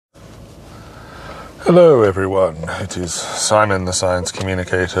Hello everyone, it is Simon the Science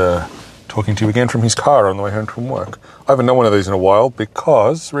Communicator talking to you again from his car on the way home from work. I haven't done one of these in a while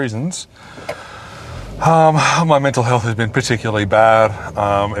because reasons. My mental health has been particularly bad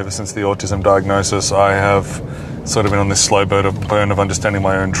ever since the autism diagnosis. I have sort of been on this slow burn of understanding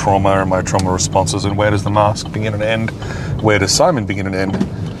my own trauma and my trauma responses and where does the mask begin and end? Where does Simon begin and end?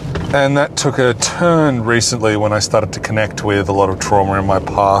 And that took a turn recently when I started to connect with a lot of trauma in my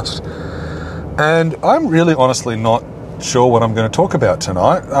past. And I'm really honestly not sure what I'm going to talk about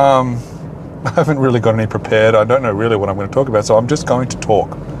tonight. I haven't really got any prepared. I don't know really what I'm going to talk about, so I'm just going to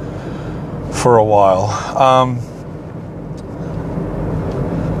talk for a while.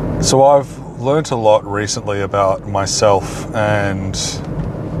 So I've learnt a lot recently about myself and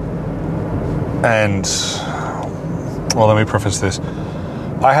well, let me preface this.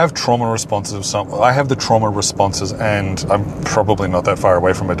 I have trauma responses I have the trauma responses, and I'm probably not that far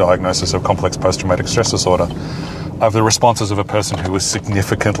away from a diagnosis of complex post-traumatic stress disorder. I have the responses of a person who was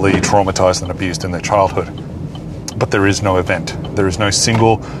significantly traumatized and abused in their childhood. But there is no event. There is no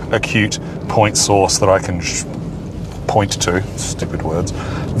single acute point source that I can point to, stupid words,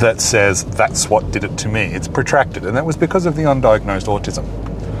 that says that's what did it to me. It's protracted, and that was because of the undiagnosed autism.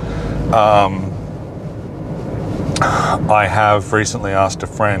 I have recently asked a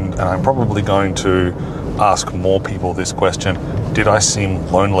friend, and I'm probably going to ask more people this question: did I seem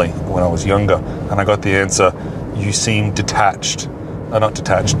lonely when I was younger? And I got the answer: you seem detached. Not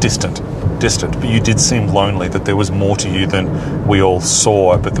detached, distant, but you did seem lonely, that there was more to you than we all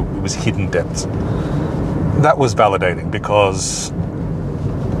saw, but it was hidden depths. That was validating because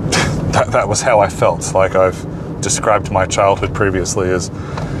that was how I felt. Like I've described my childhood previously as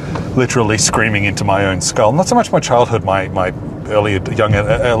literally screaming into my own skull. Not so much my childhood, my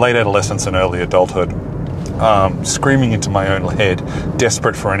late adolescence and early adulthood. Screaming into my own head,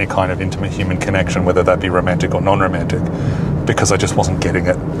 desperate for any kind of intimate human connection, whether that be romantic or non-romantic, because I just wasn't getting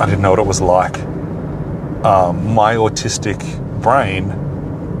it. I didn't know what it was like. My autistic brain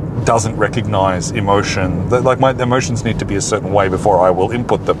doesn't recognize emotion. Like, my emotions need to be a certain way before I will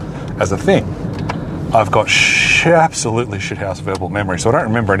input them as a thing. I've got absolutely shithouse verbal memory, so I don't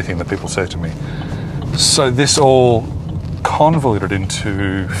remember anything that people say to me. So this all convoluted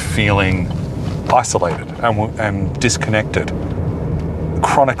into feeling isolated and disconnected,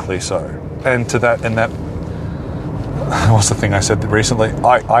 chronically so. And that what's the thing I said recently?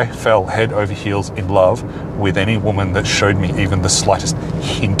 I fell head over heels in love with any woman that showed me even the slightest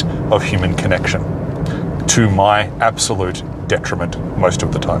hint of human connection, to my absolute detriment most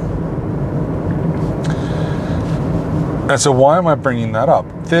of the time. And so why am I bringing that up?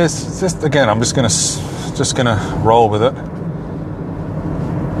 This again, I'm just gonna roll with it.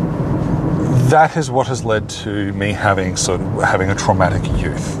 That is what has led to me having a traumatic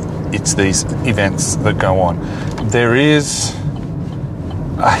youth. It's these events that go on. There is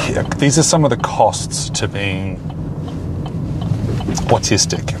these are some of the costs to being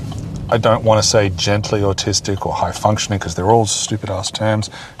autistic. I don't want to say gently autistic or high functioning, because they're all stupid ass terms.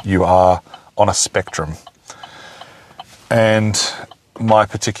 You are on a spectrum. And my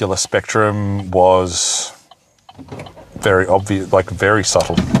particular spectrum was very obvious, like very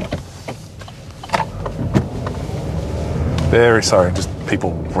subtle. Just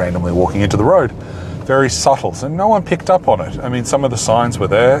people randomly walking into the road. Very subtle, so no one picked up on it. I mean, some of the signs were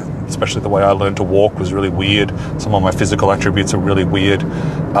there, especially the way I learned to walk was really weird. Some of my physical attributes are really weird.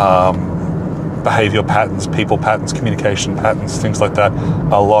 Behavior patterns, people patterns, communication patterns, things like that.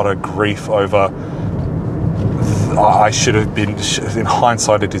 A lot of grief over... I should have been, in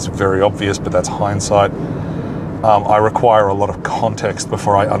hindsight it is very obvious, but that's hindsight. I require a lot of context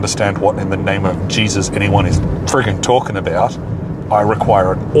before I understand what in the name of Jesus anyone is frigging talking about. I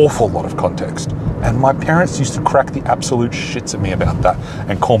require an awful lot of context. And my parents used to crack the absolute shits at me about that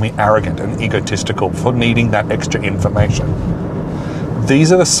and call me arrogant and egotistical for needing that extra information.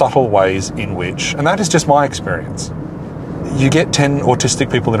 These are the subtle ways in which, and that is just my experience, you get 10 autistic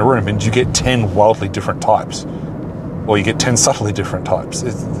people in a room and you get 10 wildly different types. Or you get 10 subtly different types.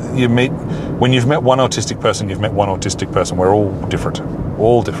 When you've met one autistic person, you've met one autistic person. We're all different.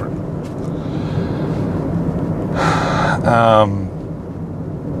 All different.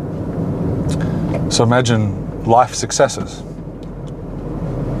 So imagine life successes.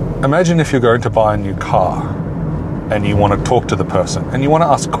 Imagine if you're going to buy a new car and you want to talk to the person and you want to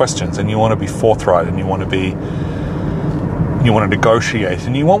ask questions and you want to be forthright and you want to negotiate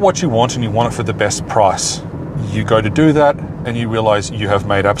and you want what you want and you want it for the best price. You go to do that and you realize you have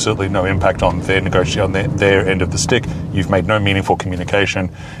made absolutely no impact on their their end of the stick. You've made no meaningful communication.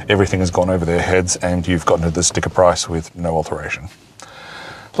 Everything has gone over their heads and you've gotten to the sticker price with no alteration.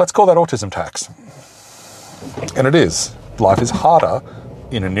 Let's call that autism tax. And it is. Life is harder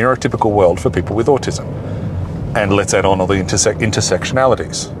in a neurotypical world for people with autism. And let's add on all the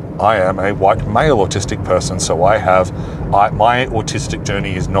intersectionalities. I am a white male autistic person, so my autistic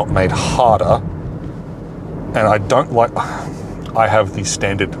journey is not made harder. And I have the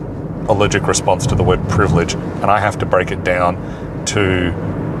standard allergic response to the word privilege, and I have to break it down to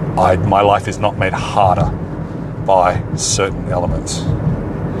my life is not made harder by certain elements.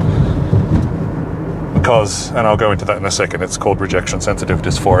 Because, and I'll go into that in a second, it's called rejection sensitive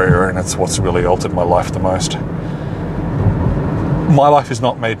dysphoria, and it's what's really altered my life the most. My life is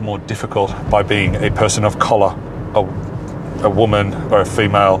not made more difficult by being a person of colour, a woman or a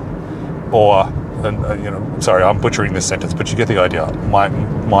female, or sorry, I'm butchering this sentence, but you get the idea. My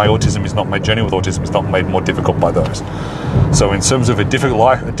autism is not, my journey with autism is not made more difficult by those. So in terms of a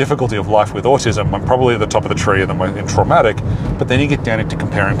difficulty of life with autism, I'm probably at the top of the tree in traumatic, but then you get down into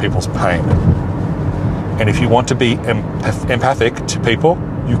comparing people's pain. And if you want to be empathic to people,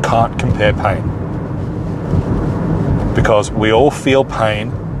 you can't compare pain. Because we all feel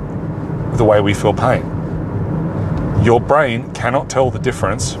pain the way we feel pain. Your brain cannot tell the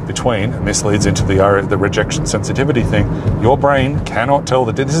difference between, and this leads into the rejection sensitivity thing, your brain cannot tell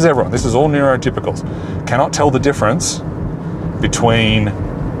this is everyone, this is all neurotypicals, cannot tell the difference between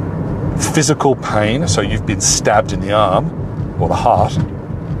physical pain, so you've been stabbed in the arm or the heart,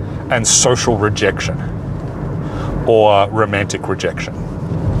 and social rejection or romantic rejection.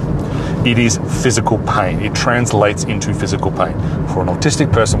 It is physical pain. It translates into physical pain. For an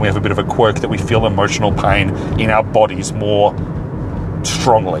autistic person, we have a bit of a quirk that we feel emotional pain in our bodies more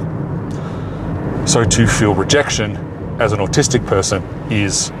strongly. So to feel rejection as an autistic person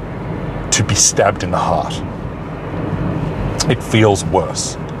is to be stabbed in the heart. It feels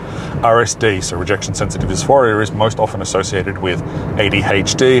worse. RSD, so rejection sensitive dysphoria, is most often associated with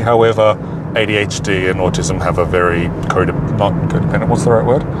ADHD. However, ADHD and autism have a very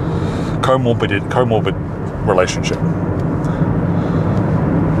comorbid relationship.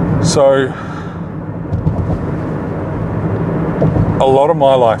 So a lot of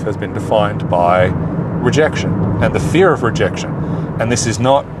my life has been defined by rejection and the fear of rejection. And this is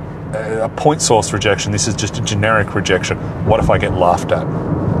not a point source rejection, this is just a generic rejection. What if I get laughed at?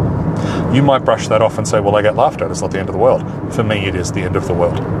 You might brush that off and say, well, I get laughed at, it's not the end of the world. For me, it is the end of the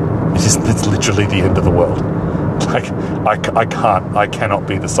world. It's literally the end of the world. Like, I cannot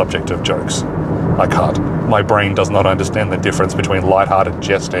be the subject of jokes. I can't. My brain does not understand the difference between lighthearted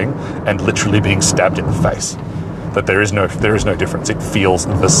jesting and literally being stabbed in the face. That there is no difference. It feels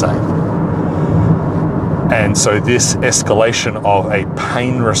the same. And so this escalation of a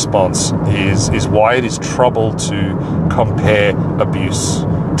pain response is why it is trouble to compare abuse,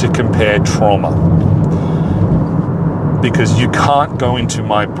 to compare trauma. Because you can't go into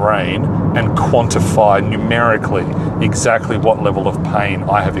my brain and quantify numerically exactly what level of pain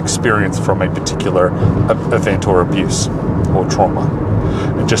I have experienced from a particular event or abuse or trauma.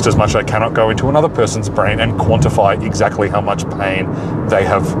 And just as much I cannot go into another person's brain and quantify exactly how much pain they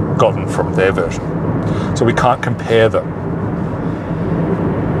have gotten from their version. So we can't compare them.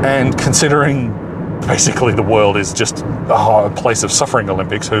 And considering basically the world is just a place of suffering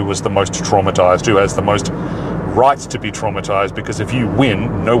Olympics, who was the most traumatized, who has the most right to be traumatized, because if you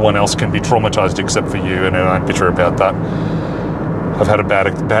win, no one else can be traumatized except for you, and I'm bitter about that. I've had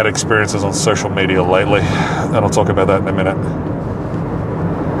bad experiences on social media lately, and I'll talk about that in a minute.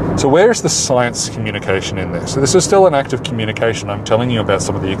 So where's the science communication in this? So this is still an act of communication. I'm telling you about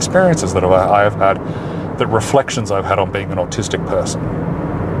some of the experiences that I have had, the reflections I've had on being an autistic person.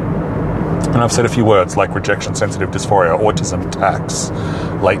 And I've said a few words like rejection sensitive dysphoria, autism, TACS,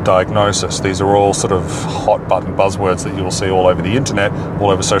 late diagnosis. These are all sort of hot button buzzwords that you will see all over the internet, all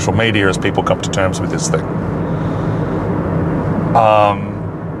over social media as people come to terms with this thing.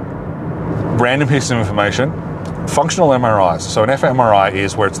 Random piece of information. Functional MRIs. So an fMRI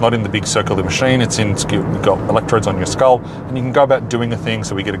is where it's not in the big circular machine, you've got electrodes on your skull, and you can go about doing a thing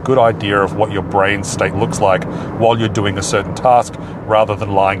so we get a good idea of what your brain state looks like while you're doing a certain task, rather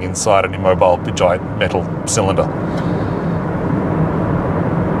than lying inside an immobile giant metal cylinder.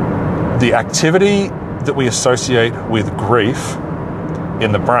 The activity that we associate with grief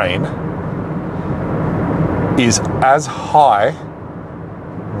in the brain is as high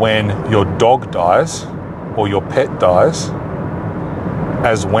when your dog dies or your pet dies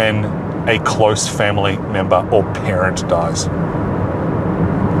as when a close family member or parent dies.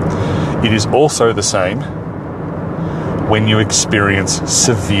 It is also the same when you experience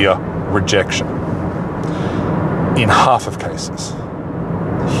severe rejection. In half of cases.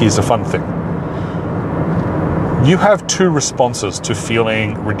 Here's a fun thing. You have two responses to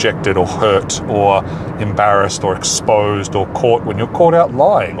feeling rejected or hurt or embarrassed or exposed or caught when you're caught out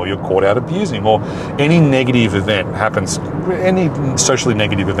lying or you're caught out abusing or any negative event happens, any socially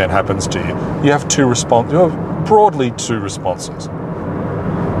negative event happens to you. You have broadly two responses.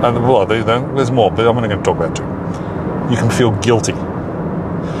 And well, there's more, but I'm only going to talk about two. You can feel guilty.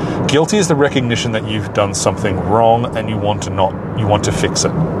 Guilty is the recognition that you've done something wrong and you want to fix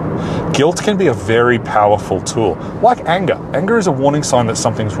it. Guilt can be a very powerful tool, like anger. Anger is a warning sign that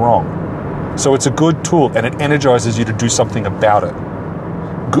something's wrong. So it's a good tool and it energizes you to do something about it.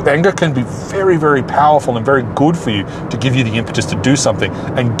 Anger can be very, very powerful and very good for you to give you the impetus to do something.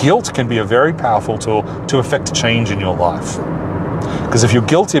 And guilt can be a very powerful tool to affect change in your life. Because if you're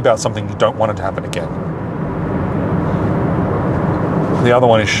guilty about something, you don't want it to happen again. The other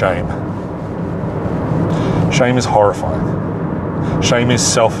one is shame. Shame is horrifying. Shame is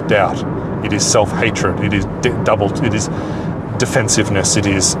self-doubt. It is self-hatred. It is it is defensiveness. It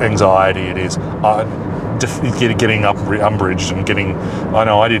is anxiety. It is getting umbraged and getting, oh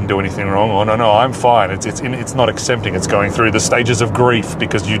no, I didn't do anything wrong. Oh no, I'm fine. It's not accepting. It's going through the stages of grief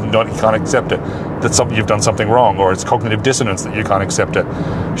because you can't accept it. That you've done something wrong, or it's cognitive dissonance that you can't accept it.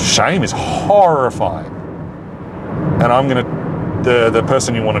 Shame is horrifying. And the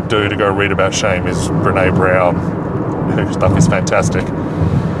person you want to go read about shame is Brené Brown. Her stuff is fantastic.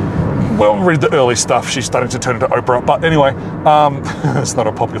 Well, read the early stuff. She's starting to turn into Oprah. But anyway, it's not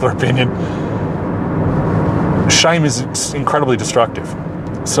a popular opinion. Shame is incredibly destructive.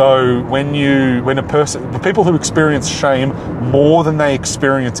 So people who experience shame more than they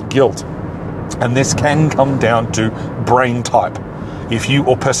experience guilt, and this can come down to brain type,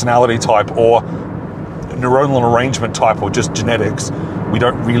 or personality type, or neuronal arrangement type, or just genetics, we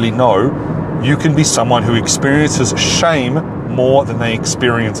don't really know. You can be someone who experiences shame more than they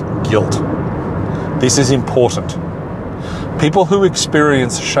experience guilt. This is important. People who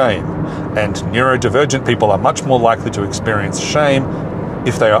experience shame, and neurodivergent people are much more likely to experience shame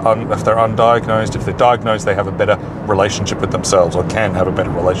if they're undiagnosed. If they're diagnosed, they have a better relationship with themselves, or can have a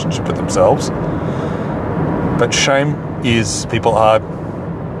better relationship with themselves. But shame is, people are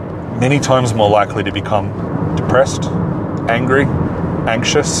many times more likely to become depressed, angry,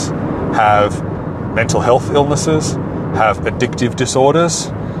 anxious, have mental health illnesses, have addictive disorders,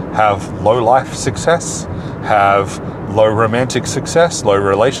 have low life success, have low romantic success, low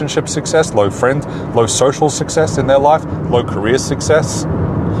relationship success, low social success in their life, low career success,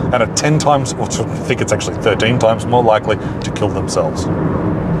 and are 10 times, or I think it's actually 13 times more likely to kill themselves.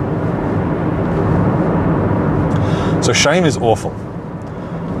 So shame is awful.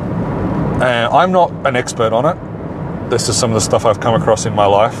 And I'm not an expert on it. This is some of the stuff I've come across in my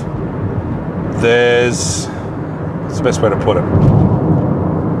life. What's the best way to put it?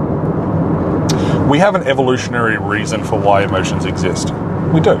 We have an evolutionary reason for why emotions exist.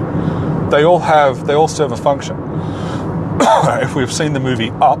 We do. They all serve a function. If we've seen the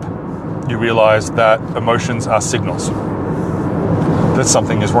movie Up, you realize that emotions are signals that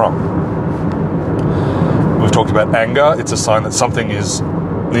something is wrong. We've talked about anger. It's a sign that something needs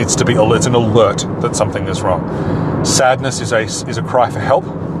to be alert. It's an alert that something is wrong. Sadness is a cry for help.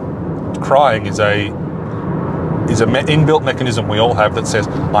 Crying is an inbuilt mechanism we all have that says,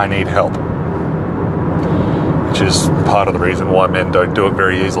 I need help. Which is part of the reason why men don't do it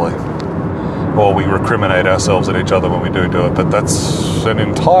very easily. Or we recriminate ourselves at each other when we do it. But that's an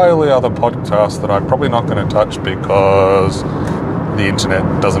entirely other podcast that I'm probably not going to touch because the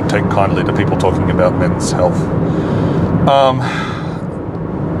internet doesn't take kindly to people talking about men's health.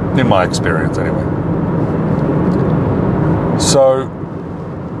 In my experience, anyway. So,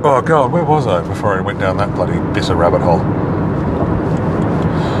 oh God, where was I before I went down that bloody bitter rabbit hole?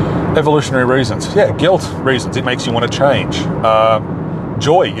 Evolutionary reasons. Yeah, guilt reasons. It makes you want to change.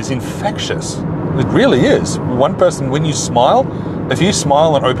 Joy is infectious. It really is. One person, when you smile, if you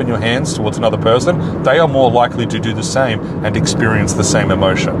smile and open your hands towards another person, they are more likely to do the same and experience the same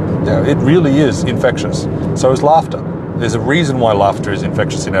emotion. Yeah, it really is infectious. So is laughter. There's a reason why laughter is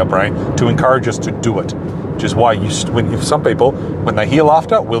infectious in our brain, to encourage us to do it. Which is why some people, when they hear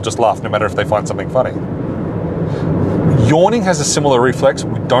laughter, will just laugh no matter if they find something funny. Yawning has a similar reflex.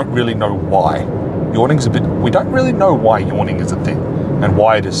 We don't really know why. We don't really know why yawning is a thing and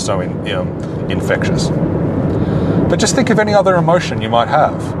why it is so infectious. But just think of any other emotion you might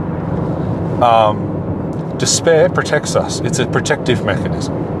have. Despair protects us. It's a protective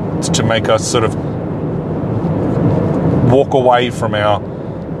mechanism. It's to make us sort of walk away from our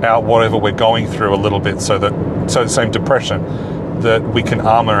whatever we're going through a little bit, so the same depression, that we can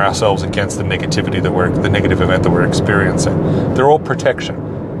armor ourselves against the negativity the negative event that we're experiencing. They're all protection.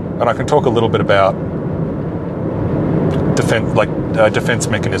 And I can talk a little bit about defense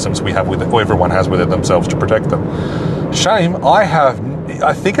mechanisms we have or everyone has within themselves to protect them. Shame,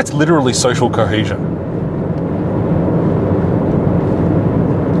 I think it's literally social cohesion.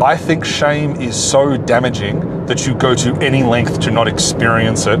 I think shame is so damaging that you go to any length to not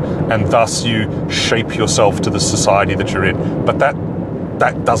experience it, and thus you shape yourself to the society that you're in. But that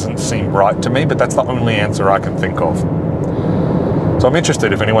doesn't seem right to me, but that's the only answer I can think of. So I'm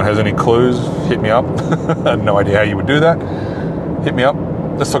interested. If anyone has any clues, hit me up. I have no idea how you would do that. Hit me up.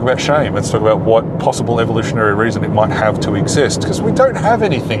 Let's talk about shame. Let's talk about what possible evolutionary reason it might have to exist, because we don't have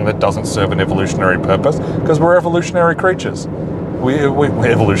anything that doesn't serve an evolutionary purpose, because we're evolutionary creatures. We're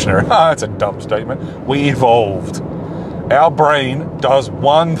evolutionary. That's a dumb statement. We evolved. Our brain does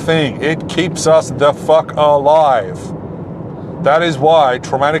one thing. It keeps us the fuck alive. That is why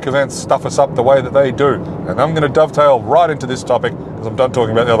traumatic events stuff us up the way that they do. And I'm going to dovetail right into this topic because I'm done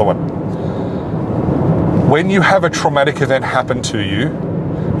talking about the other one. When you have a traumatic event happen to you,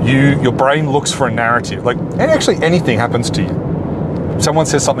 your brain looks for a narrative. And actually anything happens to you. Someone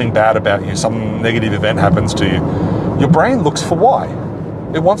says something bad about you, some negative event happens to you. Your brain looks for why.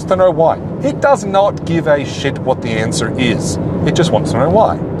 It wants to know why. It does not give a shit what the answer is. It just wants to know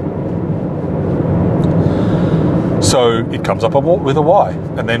why. So it comes up with a why.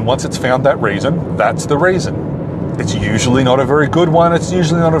 And then once it's found that reason, that's the reason. It's usually not a very good one. It's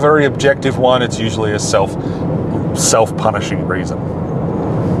usually not a very objective one. It's usually a self-punishing reason.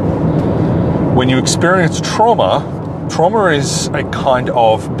 When you experience trauma is a kind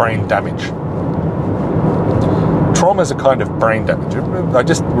of brain damage. Trauma is a kind of brain damage. I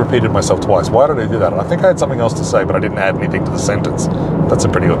just repeated myself twice. Why did I do that? I think I had something else to say, but I didn't add anything to the sentence. That's a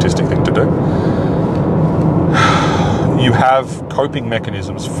pretty autistic thing to do. You have coping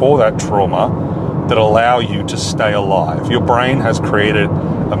mechanisms for that trauma that allow you to stay alive. Your brain has created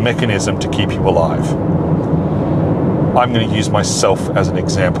a mechanism to keep you alive. I'm going to use myself as an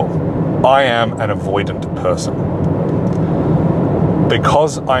example. I am an avoidant person.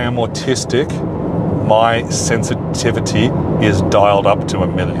 Because I am autistic, my sensitivity is dialed up to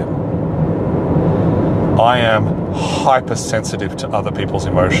 1,000,000. I am hypersensitive to other people's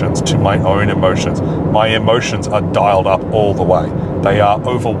emotions, to my own emotions. My emotions are dialed up all the way. They are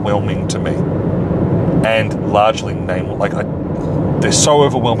overwhelming to me. And largely they're so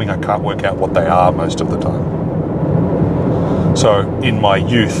overwhelming I can't work out what they are most of the time. So in my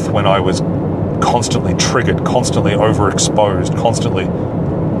youth, when I was constantly triggered, constantly overexposed, constantly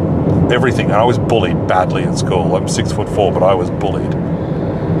everything, and I was bullied badly at school. I'm 6'4", but I was bullied.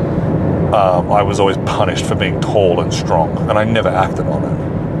 I was always punished for being tall and strong, and I never acted on it.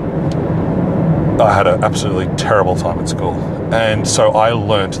 I had an absolutely terrible time at school. And so I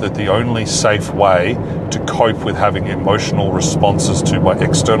learned that the only safe way to cope with having emotional responses to my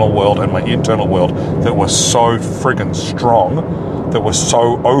external world and my internal world that were so friggin' strong, that were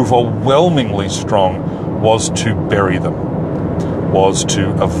so overwhelmingly strong, was to bury them, was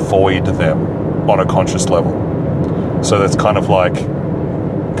to avoid them on a conscious level. So that's kind of like,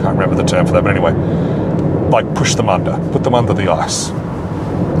 I can't remember the term for that, but anyway, like push them under, put them under the ice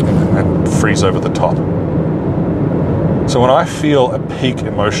and freeze over the top. So when I feel a peak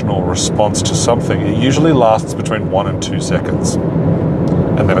emotional response to something, it usually lasts between 1 and 2 seconds,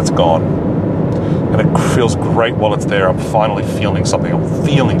 and then it's gone. And it feels great while it's there. I'm finally feeling something. I'm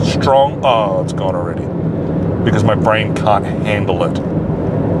feeling strong. Oh, it's gone already. Because my brain can't handle it.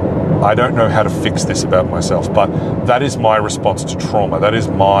 I don't know how to fix this about myself, but that is my response to trauma. That is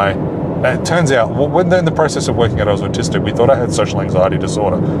my... It turns out, when in the process of working out I was autistic, we thought I had social anxiety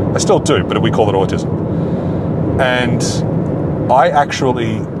disorder. I still do, but we call it autism. And I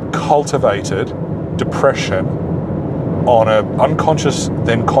actually cultivated depression on an unconscious,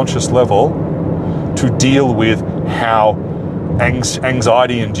 then conscious level to deal with how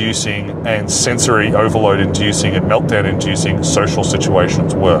anxiety-inducing and sensory overload-inducing and meltdown-inducing social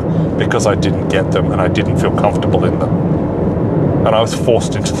situations were, because I didn't get them and I didn't feel comfortable in them. And I was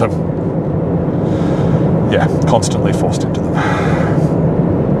forced into them. Yeah, constantly forced into them.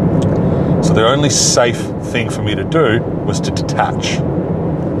 So the only safe thing for me to do was to detach.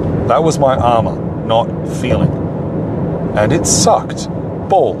 That was my armor, not feeling. And it sucked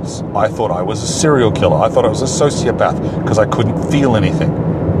balls. I thought I was a serial killer. I thought I was a sociopath because I couldn't feel anything.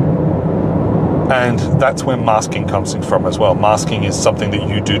 And that's where masking comes in from as well. Masking is something that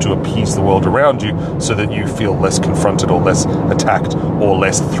you do to appease the world around you so that you feel less confronted or less attacked or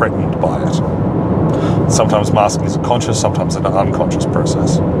less threatened by it. Sometimes masking is a conscious, sometimes an unconscious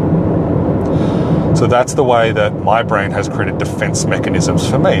process. So that's the way that my brain has created defense mechanisms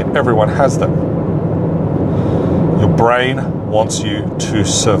for me. Everyone has them. Your brain wants you to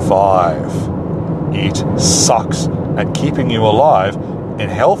survive. It sucks at keeping you alive and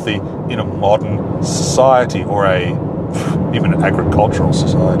healthy in a modern society or even an agricultural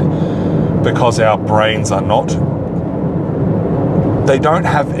society, because our brains are not, they don't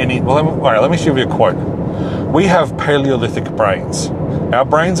have any, let me show you a quote. We have Paleolithic brains. Our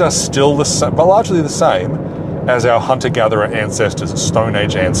brains are still but largely the same as our hunter-gatherer ancestors, Stone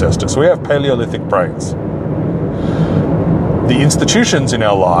Age ancestors. So we have Paleolithic brains. The institutions in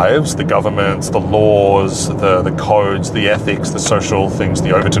our lives, the governments, the laws, the codes, the ethics, the social things,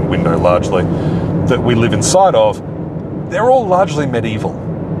 the Overton window largely, that we live inside of, they're all largely medieval.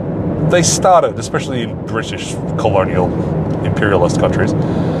 They started, especially in British colonial imperialist countries,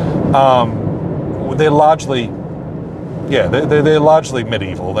 they're largely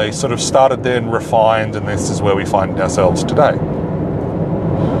medieval. They sort of started then, refined, and this is where we find ourselves today.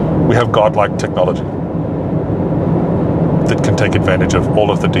 We have godlike technology that can take advantage of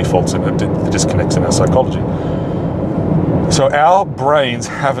all of the defaults and the disconnects in our psychology. So our brains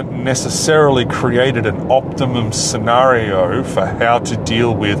haven't necessarily created an optimum scenario for how to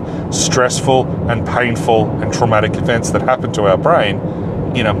deal with stressful and painful and traumatic events that happen to our brain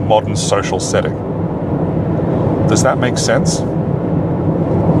in a modern social setting. Does that make sense?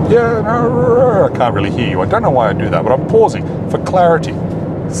 Yeah, no, I can't really hear you. I don't know why I do that, but I'm pausing for clarity.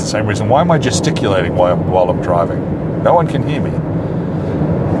 It's the same reason. Why am I gesticulating while I'm driving? No one can hear me.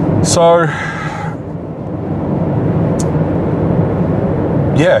 So,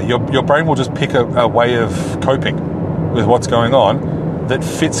 yeah, your brain will just pick a way of coping with what's going on that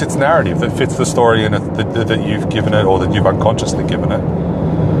fits its narrative, that fits the story that you've given it or that you've unconsciously given it.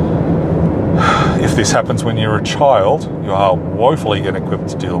 If this happens when you're a child, you are woefully inequipped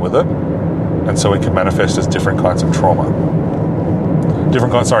to deal with it, and so it can manifest as different kinds of trauma.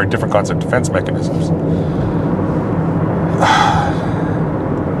 Different kinds of defense mechanisms.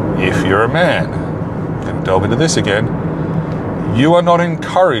 If you're a man, I'm going to delve into this again, you are not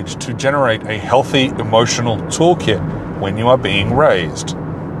encouraged to generate a healthy emotional toolkit when you are being raised.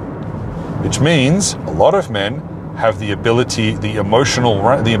 Which means a lot of men have the ability, emotional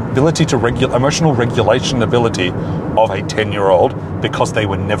regulation ability of a 10-year-old because they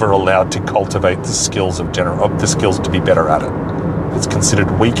were never allowed to cultivate the skills to be better at it. It's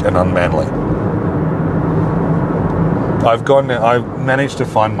considered weak and unmanly. I've managed to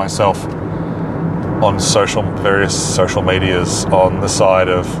find myself on various social medias on the side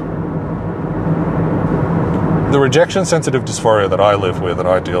of the rejection-sensitive dysphoria that I live with and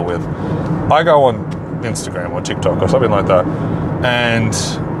I deal with. I go on Instagram or TikTok or something like that, and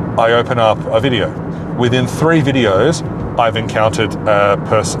I open up a video. Within 3 videos, I've encountered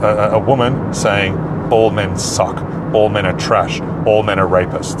a woman saying, all men suck, all men are trash, all men are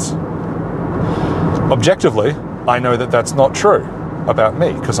rapists. Objectively, I know that that's not true about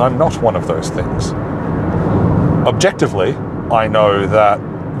me because I'm not one of those things. Objectively, I know that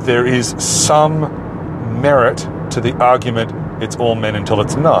there is some merit to the argument it's all men until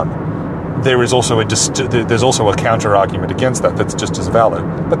it's none. There's also a counter argument against that that's just as valid,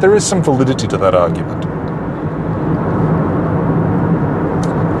 but there is some validity to that argument.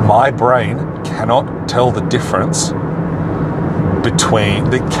 My brain cannot tell the difference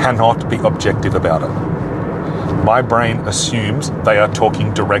they cannot be objective about it. My brain assumes they are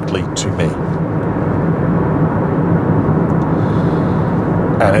talking directly to me.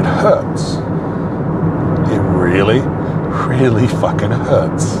 And it hurts. It really, really fucking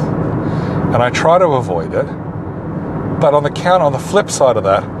hurts. And I try to avoid it. But on the flip side of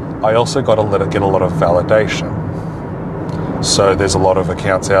that, I also got to let it get a lot of validation. So there's a lot of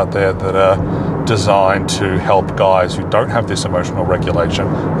accounts out there that are designed to help guys who don't have this emotional regulation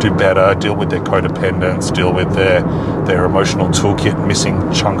do better, deal with their codependence, deal with their emotional toolkit,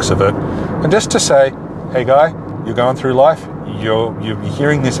 missing chunks of it. And just to say, hey guy, you're going through life, you're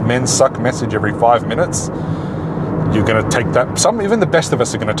hearing this men suck message every 5 minutes, you're going to take that, even the best of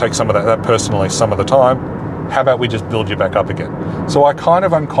us are going to take some of that personally some of the time. How about we just build you back up again? So I kind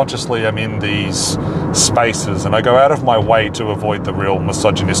of unconsciously am in these spaces and I go out of my way to avoid the real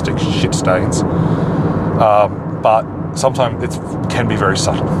misogynistic shit stains. But sometimes it can be very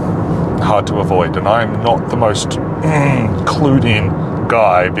subtle, hard to avoid. And I'm not the most clued in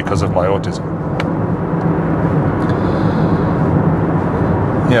guy because of my autism.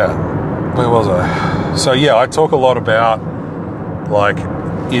 Yeah, where was I? So yeah, I talk a lot about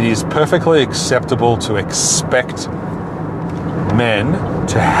it is perfectly acceptable to expect men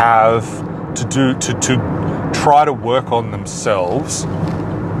to try to work on themselves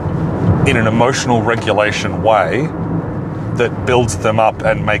in an emotional regulation way that builds them up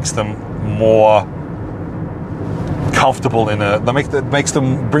and makes them more comfortable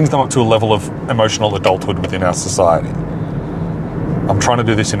brings them up to a level of emotional adulthood within our society. I'm trying to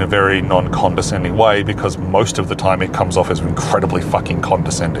do this in a very non-condescending way because most of the time it comes off as incredibly fucking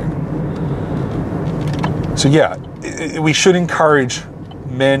condescending. So yeah, we should encourage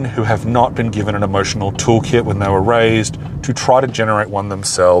men who have not been given an emotional toolkit when they were raised to try to generate one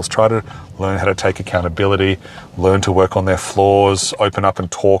themselves, try to learn how to take accountability, learn to work on their flaws, open up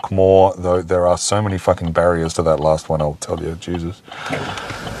and talk more, though there are so many fucking barriers to that last one, I'll tell you, Jesus.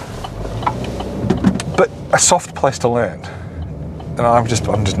 But a soft place to land, and I'm just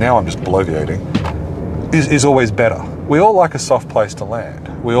bloviating, is always better. We all like a soft place to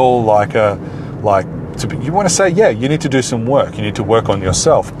land. We all you want to say, yeah, you need to do some work. You need to work on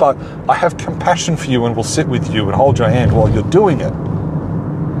yourself. But I have compassion for you and will sit with you and hold your hand while you're doing it.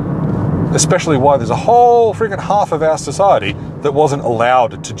 Especially why there's a whole freaking half of our society that wasn't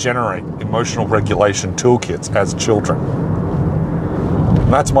allowed to generate emotional regulation toolkits as children.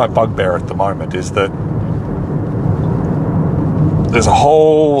 And that's my bugbear at the moment, is that there's a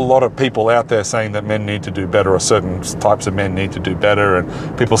whole lot of people out there saying that men need to do better, or certain types of men need to do better,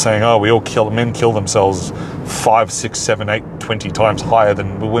 and people saying, oh, men kill themselves 5, 6, 7, 8, 20 times higher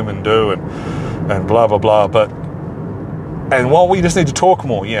than women do, and blah, blah, blah. And while we just need to talk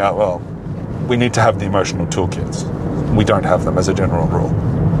more, yeah, well, we need to have the emotional toolkits. We don't have them as a general rule.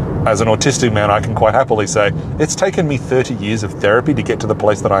 As an autistic man, I can quite happily say, it's taken me 30 years of therapy to get to the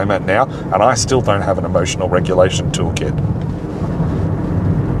place that I am at now, and I still don't have an emotional regulation toolkit.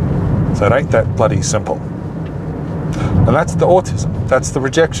 So it ain't that bloody simple. And that's the autism. That's the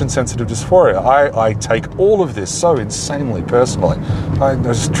rejection sensitive dysphoria. I take all of this so insanely personally. I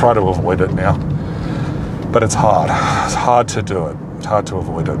just try to avoid it now. But it's hard. It's hard to do it. It's hard to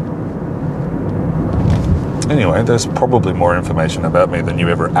avoid it. Anyway, there's probably more information about me than you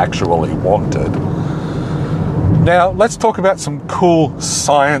ever actually wanted. Now, let's talk about some cool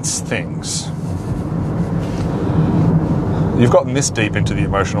science things. You've gotten this deep into the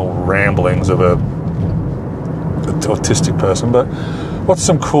emotional ramblings of an autistic person, but what's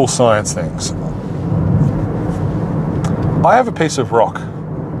some cool science things? I have a piece of rock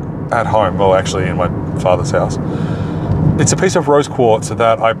at home, well, actually in my father's house. It's a piece of rose quartz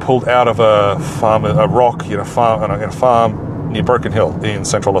that I pulled out of a farm near Broken Hill in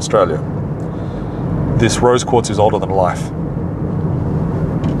Central Australia. This rose quartz is older than life.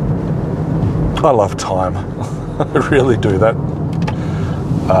 I love time. I really do that.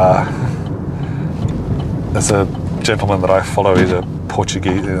 There's a gentleman that I follow. He's a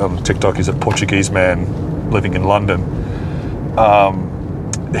Portuguese, on TikTok. He's a Portuguese man living in London.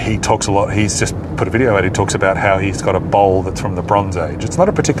 He talks a lot. He's just put a video out. He talks about how he's got a bowl that's from the Bronze Age. It's not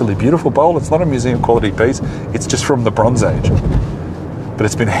a particularly beautiful bowl. It's not a museum quality piece. It's just from the Bronze Age. But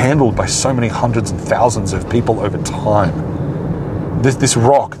it's been handled by so many hundreds and thousands of people over time. This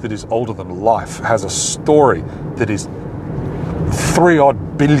rock that is older than life has a story that is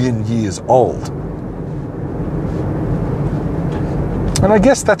 3-odd billion years old. And I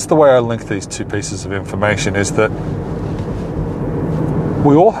guess that's the way I link these two pieces of information, is that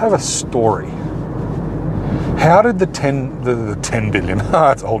we all have a story. How did the 10 billion,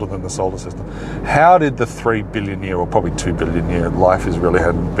 it's older than the solar system, how did the 3 billion year, or probably 2 billion year, life has really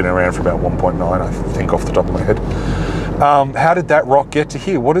hadn't been around for about 1.9, I think, off the top of my head. How did that rock get to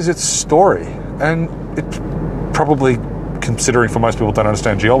here? What is its story? And it's probably, considering for most people don't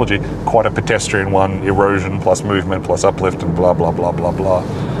understand geology, quite a pedestrian one: erosion plus movement plus uplift and blah, blah, blah, blah, blah.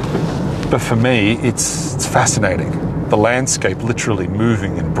 But for me, it's fascinating. The landscape literally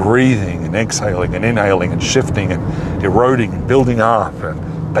moving and breathing and exhaling and inhaling and shifting and eroding and building up and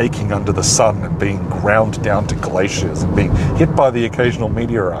baking under the sun and being ground down to glaciers and being hit by the occasional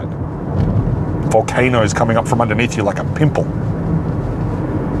meteorite. Volcanoes coming up from underneath you like a pimple.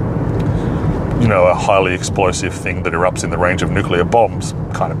 You know, a highly explosive thing that erupts in the range of nuclear bombs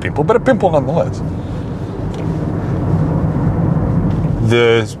kind of pimple, but a pimple nonetheless.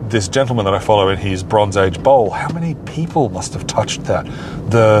 This gentleman that I follow in his Bronze Age bowl, how many people must have touched that?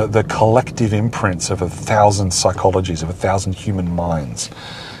 The collective imprints of 1,000 psychologies, of 1,000 human minds,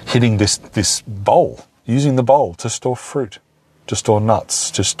 hitting this bowl, using the bowl to store fruit, to store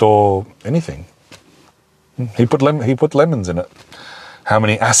nuts, to store anything. He put lemons in it. How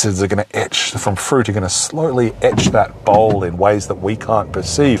many acids are going to etch from fruit are going to slowly etch that bowl in ways that we can't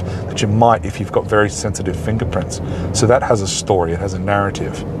perceive, that you might if you've got very sensitive fingerprints. So that has a story, it has a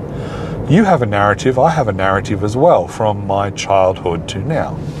narrative. You have a narrative, I have a narrative as well, from my childhood to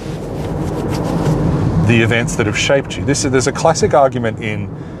now. The events that have shaped you. There's a classic argument in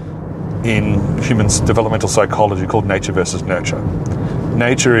human developmental psychology called nature versus nurture.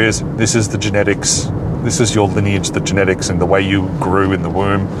 Nature is, this is the genetics, This is your lineage, the genetics, and the way you grew in the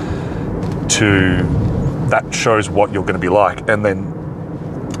womb. That shows what you're going to be like. And then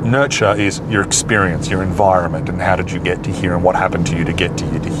nurture is your experience, your environment, and how did you get to here, and what happened to you to get to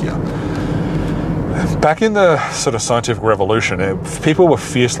here. Back in the sort of scientific revolution, people were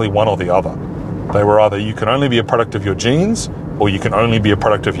fiercely one or the other. They were either you can only be a product of your genes, or you can only be a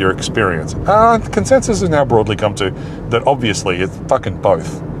product of your experience. The consensus has now broadly come to that obviously it's fucking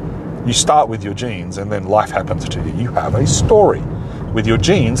both. You start with your genes and then life happens to you. You have a story. With your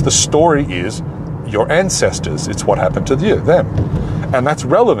genes, the story is your ancestors. It's what happened to them. And that's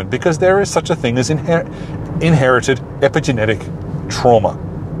relevant because there is such a thing as inherited epigenetic trauma.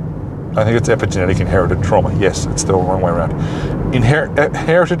 I think it's epigenetic inherited trauma. Yes, it's the wrong way around.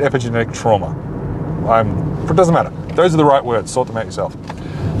 Inherited epigenetic trauma. It doesn't matter. Those are the right words. Sort them out yourself.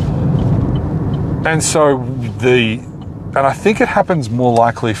 And so and I think it happens more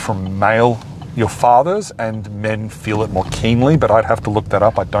likely from your fathers, and men feel it more keenly, but I'd have to look that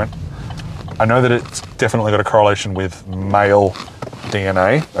up. I know that it's definitely got a correlation with male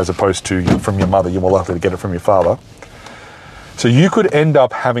DNA as opposed to from your mother. You're more likely to get it from your father. So you could end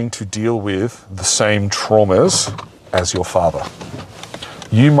up having to deal with the same traumas as your father.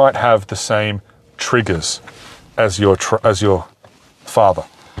 You might have the same triggers as your father.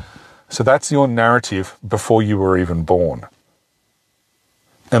 So that's your narrative before you were even born.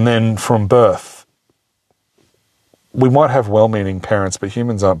 And then from birth, we might have well-meaning parents, but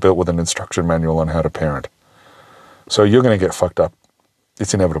humans aren't built with an instruction manual on how to parent. So you're going to get fucked up.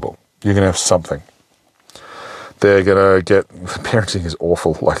 It's inevitable. You're going to have something. They're going to parenting is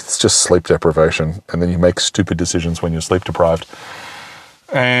awful. Like, it's just sleep deprivation. And then you make stupid decisions when you're sleep deprived.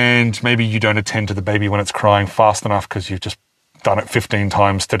 And maybe you don't attend to the baby when it's crying fast enough because you've just done it 15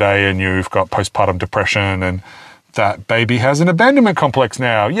 times today and you've got postpartum depression, and that baby has an abandonment complex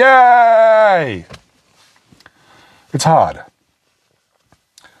now. Yay! It's hard.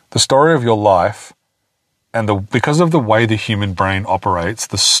 The story of your life, and because of the way the human brain operates,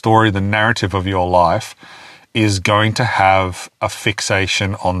 the narrative of your life is going to have a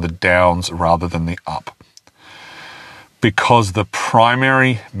fixation on the downs rather than the up. Because the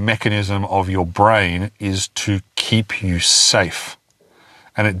primary mechanism of your brain is to keep you safe.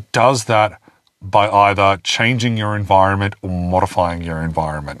 And it does that by either changing your environment or modifying your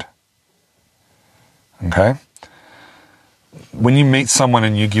environment. Okay? When you meet someone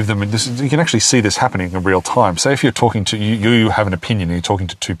and you give them this, you can actually see this happening in real time. Say if you're talking to you have an opinion and you're talking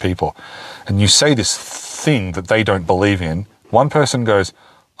to two people, and you say this thing that they don't believe in. One person goes,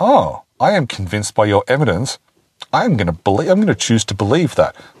 "Oh, I am convinced by your evidence. I'm going to choose to believe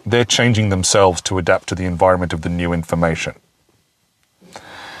that." They're changing themselves to adapt to the environment of the new information.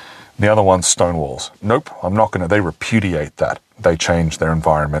 The other one stonewalls. Nope, I'm not going to. They repudiate that. They change their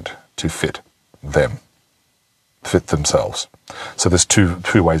environment to fit themselves. So there's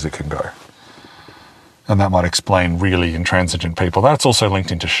two ways it can go. And that might explain really intransigent people. That's also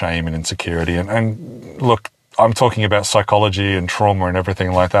linked into shame and insecurity. And look, I'm talking about psychology and trauma and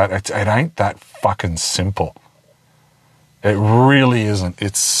everything like that. It ain't that fucking simple. It really isn't.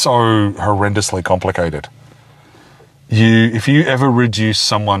 It's so horrendously complicated. If you ever reduce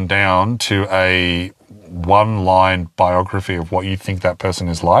someone down to a one-line biography of what you think that person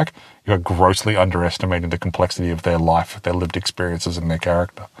is like, you're grossly underestimating the complexity of their life, their lived experiences, and their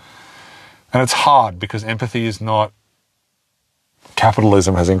character. And it's hard because empathy is not...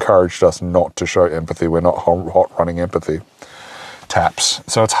 Capitalism has encouraged us not to show empathy. We're not hot running empathy taps.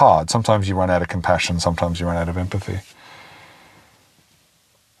 So it's hard. Sometimes you run out of compassion. Sometimes you run out of empathy.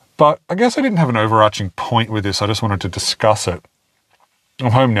 But I guess I didn't have an overarching point with this. I just wanted to discuss it.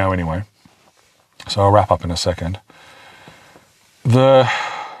 I'm home now anyway, so I'll wrap up in a second. The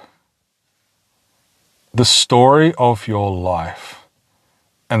story of your life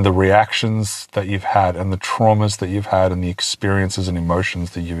and the reactions that you've had and the traumas that you've had and the experiences and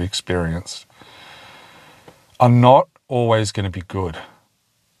emotions that you've experienced are not always going to be good.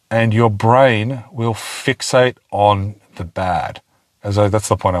 And your brain will fixate on the bad. That's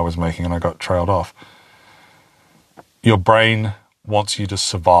the point I was making and I got trailed off. Your brain wants you to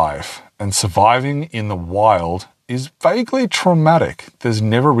survive, and surviving in the wild is vaguely traumatic. There's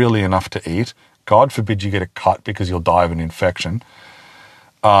never really enough to eat. God forbid you get a cut because you'll die of an infection.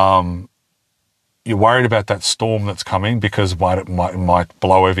 You're worried about that storm that's coming because it might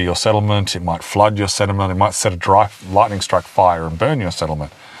blow over your settlement, it might flood your settlement, it might set a lightning strike fire and burn your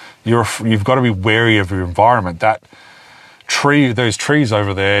settlement. You've got to be wary of your environment. Those trees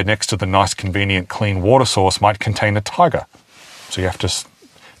over there next to the nice, convenient, clean water source might contain a tiger. So you have to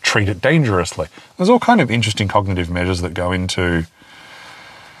treat it dangerously. There's all kind of interesting cognitive measures that go into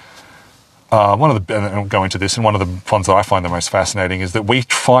and I'll go into this, and one of the ones that I find the most fascinating is that we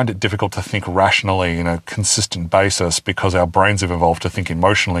find it difficult to think rationally in a consistent basis because our brains have evolved to think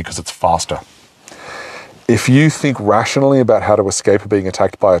emotionally because it's faster. If you think rationally about how to escape being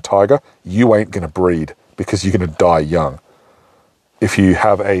attacked by a tiger, you ain't going to breed because you're going to die young. If you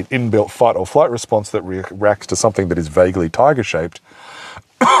have an inbuilt fight or flight response that reacts to something that is vaguely tiger-shaped,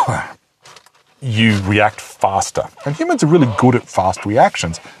 you react faster. And humans are really good at fast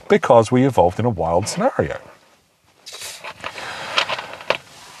reactions because we evolved in a wild scenario.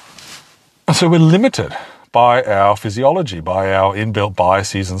 So we're limited by our physiology, by our inbuilt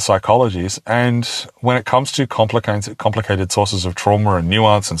biases and psychologies. And when it comes to complicated sources of trauma and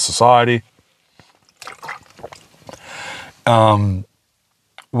nuance in society,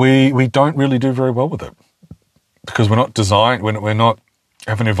 we don't really do very well with it because we're not designed,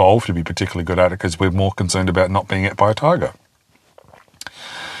 haven't evolved to be particularly good at it because we're more concerned about not being hit by a tiger.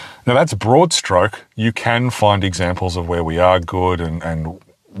 Now that's broad stroke. You can find examples of where we are good and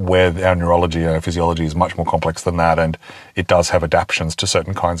where our neurology and our physiology is much more complex than that, and it does have adaptations to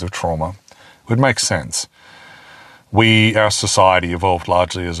certain kinds of trauma. It would make sense. Our society evolved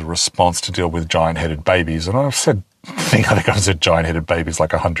largely as a response to deal with giant-headed babies, and I think I've said giant-headed babies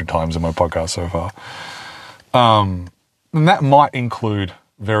like 100 times in my podcast so far. And that might include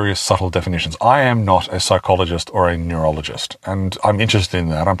various subtle definitions. I am not a psychologist or a neurologist, and I'm interested in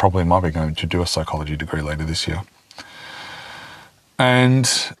that. I probably might be going to do a psychology degree later this year. And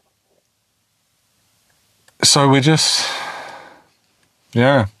so we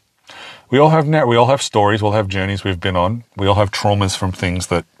all have stories, we all have journeys we've been on, we all have traumas from things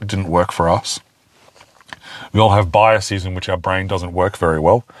that didn't work for us. We all have biases in which our brain doesn't work very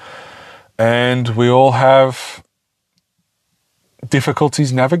well. And we all have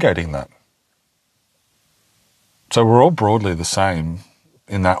difficulties navigating that. So we're all broadly the same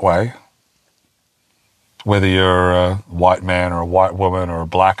in that way. Whether you're a white man or a white woman or a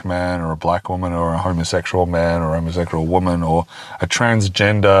black man or a black woman or a homosexual man or a homosexual woman or a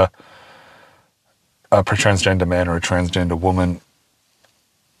transgender man or a transgender woman,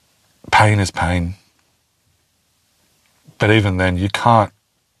 pain is pain. But even then,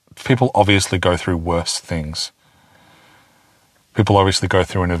 people obviously go through worse things. People obviously go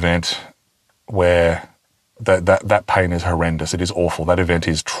through an event where that pain is horrendous. It is awful. That event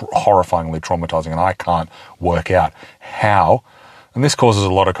is horrifyingly traumatizing, and I can't work out how. And this causes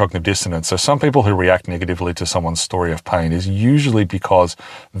a lot of cognitive dissonance. So some people who react negatively to someone's story of pain is usually because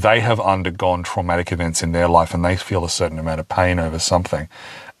they have undergone traumatic events in their life and they feel a certain amount of pain over something.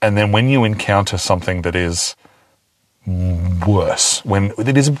 And then when you encounter something that is worse, when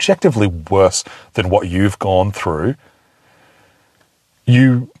it is objectively worse than what you've gone through,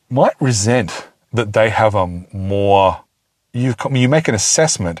 you might resent that they have you make an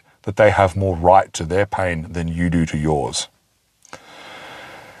assessment that they have more right to their pain than you do to yours.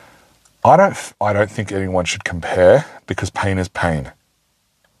 I don't think anyone should compare because pain is pain.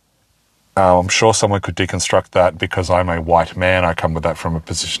 I'm sure someone could deconstruct that because I'm a white man. I come with that from a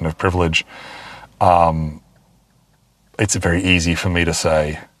position of privilege. It's very easy for me to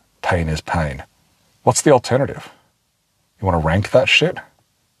say pain is pain. What's the alternative? You want to rank that shit?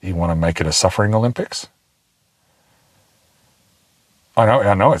 You want to make it a suffering Olympics?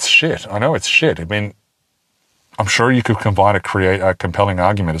 I know it's shit. I know it's shit. I mean, I'm sure you could create a compelling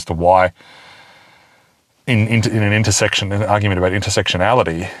argument as to why in an argument about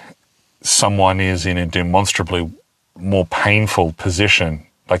intersectionality, someone is in a demonstrably more painful position,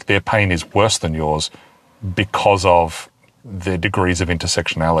 like their pain is worse than yours because of their degrees of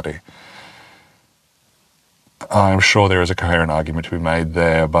intersectionality. I'm sure there is a coherent argument to be made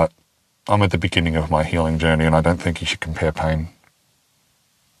there, but I'm at the beginning of my healing journey and I don't think you should compare pain.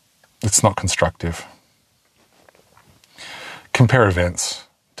 It's not constructive. Compare events,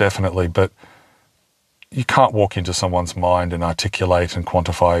 definitely, but you can't walk into someone's mind and articulate and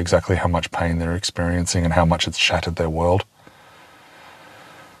quantify exactly how much pain they're experiencing and how much it's shattered their world.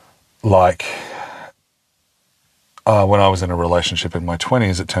 Like, when I was in a relationship in my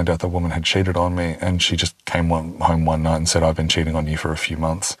 20s, it turned out the woman had cheated on me and she just came home one night and said, "I've been cheating on you for a few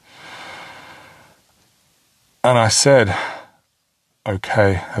months." And I said,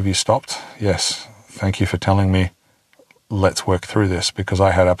 "Okay, have you stopped?" "Yes, thank you for telling me. Let's work through this," because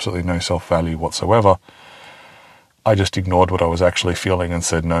I had absolutely no self-value whatsoever. I just ignored what I was actually feeling and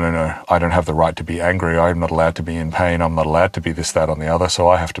said, no, I don't have the right to be angry. I'm not allowed to be in pain. I'm not allowed to be this, that, on the other. So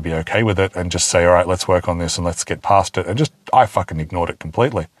I have to be okay with it and just say, all right, let's work on this and let's get past it. And I fucking ignored it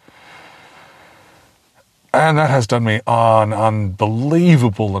completely. And that has done me an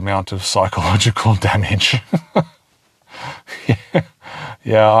unbelievable amount of psychological damage.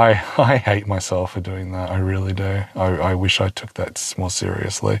 Yeah, I hate myself for doing that. I really do. I wish I took that more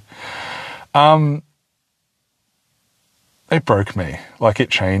seriously. It broke me. Like, it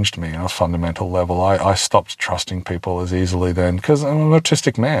changed me on a fundamental level. I stopped trusting people as easily then, because I'm an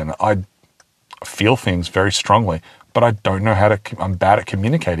autistic man. I feel things very strongly, but I don't know how to, I'm bad at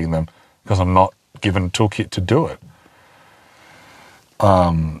communicating them because I'm not given a toolkit to do it. So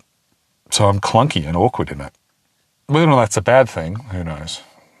I'm clunky and awkward in it. Whether or not that's a bad thing, who knows?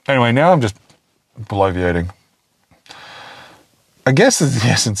 Anyway, now I'm just bloviating. I guess the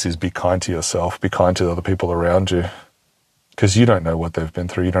essence is be kind to yourself, be kind to the other people around you. Because you don't know what they've been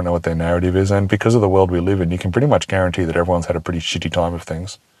through, you don't know what their narrative is, and because of the world we live in, you can pretty much guarantee that everyone's had a pretty shitty time of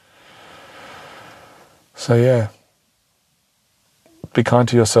things. So yeah, be kind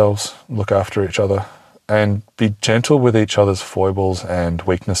to yourselves, look after each other, and be gentle with each other's foibles and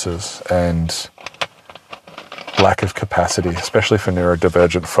weaknesses and lack of capacity, especially for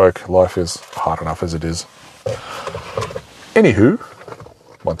neurodivergent folk. Life is hard enough as it is. Anywho,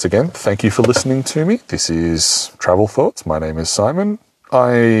 once again, thank you for listening to me. This is Travel Thoughts. My name is Simon.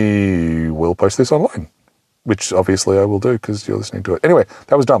 I will post this online, which obviously I will do because you're listening to it. Anyway,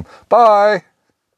 that was dumb. Bye!